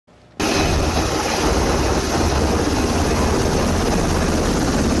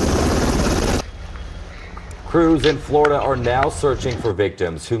Crews in Florida are now searching for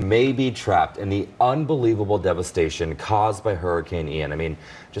victims who may be trapped in the unbelievable devastation caused by Hurricane Ian. I mean,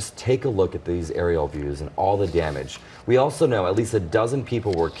 just take a look at these aerial views and all the damage. We also know at least a dozen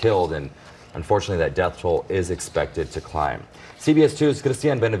people were killed, and unfortunately that death toll is expected to climb. CBS 2's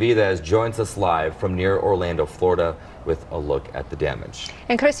Hurrciane Benavidez joins us live from near Orlando, Florida, with a look at the damage.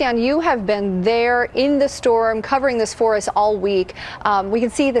 And Hurrciane, you have been there in the storm, covering this for us all week. We can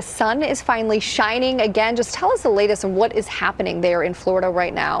see the sun is finally shining again. Just tell us the latest on what is happening there in Florida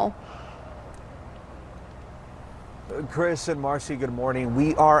right now. Chris and Marcy, good morning.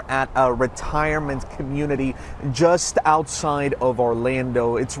 We are at a retirement community just outside of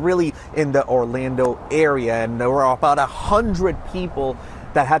Orlando. It's really in the Orlando area, and there were about 100 people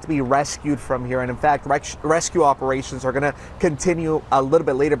that had to be rescued from here. And in fact, rescue operations are going to continue a little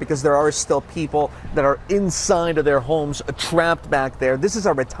bit later because there are still people that are inside of their homes trapped back there. This is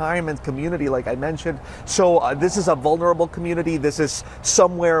a retirement community, like I mentioned. So this is a vulnerable community. This is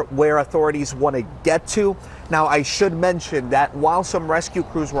somewhere where authorities want to get to. Now, I should mention that while some rescue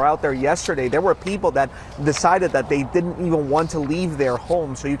crews were out there yesterday, there were people that decided that they didn't even want to leave their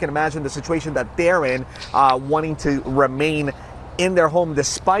home. So you can imagine the situation that they're in, wanting to remain in their home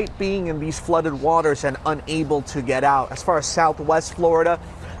despite being in these flooded waters and unable to get out. As far as Southwest Florida,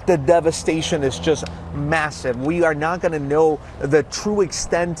 the devastation is just massive. We are not going to know the true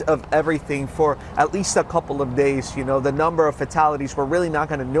extent of everything for at least a couple of days. You know, the number of fatalities, we're really not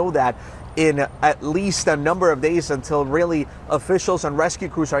going to know that in at least a number of days until really officials and rescue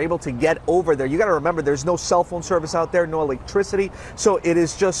crews are able to get over there. You got to remember, there's no cell phone service out there, no electricity. So it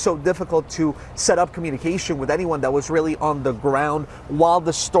is just so difficult to set up communication with anyone that was really on the ground while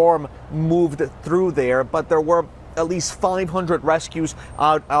the storm moved through there. But there were at least 500 rescues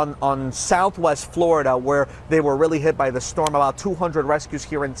out on Southwest Florida, where they were really hit by the storm. About 200 rescues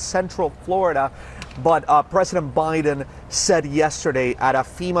here in Central Florida. But President Biden said yesterday at a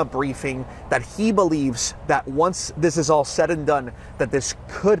FEMA briefing that he believes that once this is all said and done, that this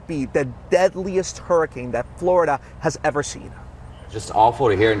could be the deadliest hurricane that Florida has ever seen. Just awful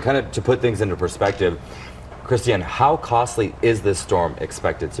to hear, and kind of to put things into perspective, Hurrciane, how costly is this storm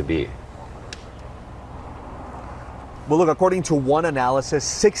expected to be? Well, look, according to one analysis,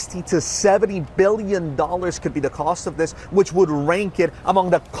 $60 to $70 billion could be the cost of this, which would rank it among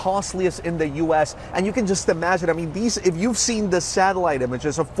the costliest in the U.S. And you can just imagine, I mean, if you've seen the satellite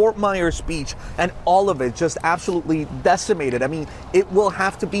images of Fort Myers Beach and all of it just absolutely decimated, I mean, it will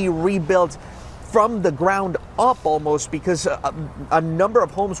have to be rebuilt from the ground up almost, because a number of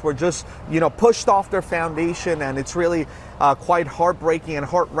homes were just, pushed off their foundation, and it's really quite heartbreaking and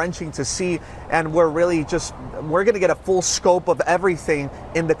heart-wrenching to see. And we're going to get a full scope of everything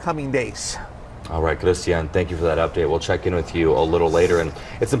in the coming days. All right, Hurrciane, thank you for that update. We'll check in with you a little later. And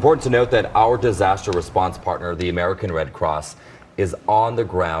it's important to note that our disaster response partner, the American Red Cross, is on the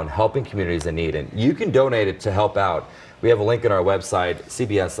ground helping communities in need, and you can donate it to help out. We have a link on our website,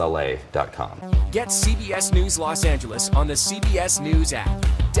 cbsla.com. Get CBS News Los Angeles on the CBS News app.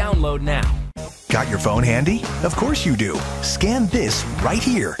 Download now. Got your phone handy? Of course you do. Scan this right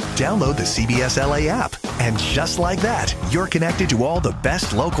here. Download the CBS LA app. And just like that, you're connected to all the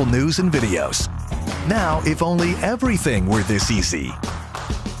best local news and videos. Now, if only everything were this easy.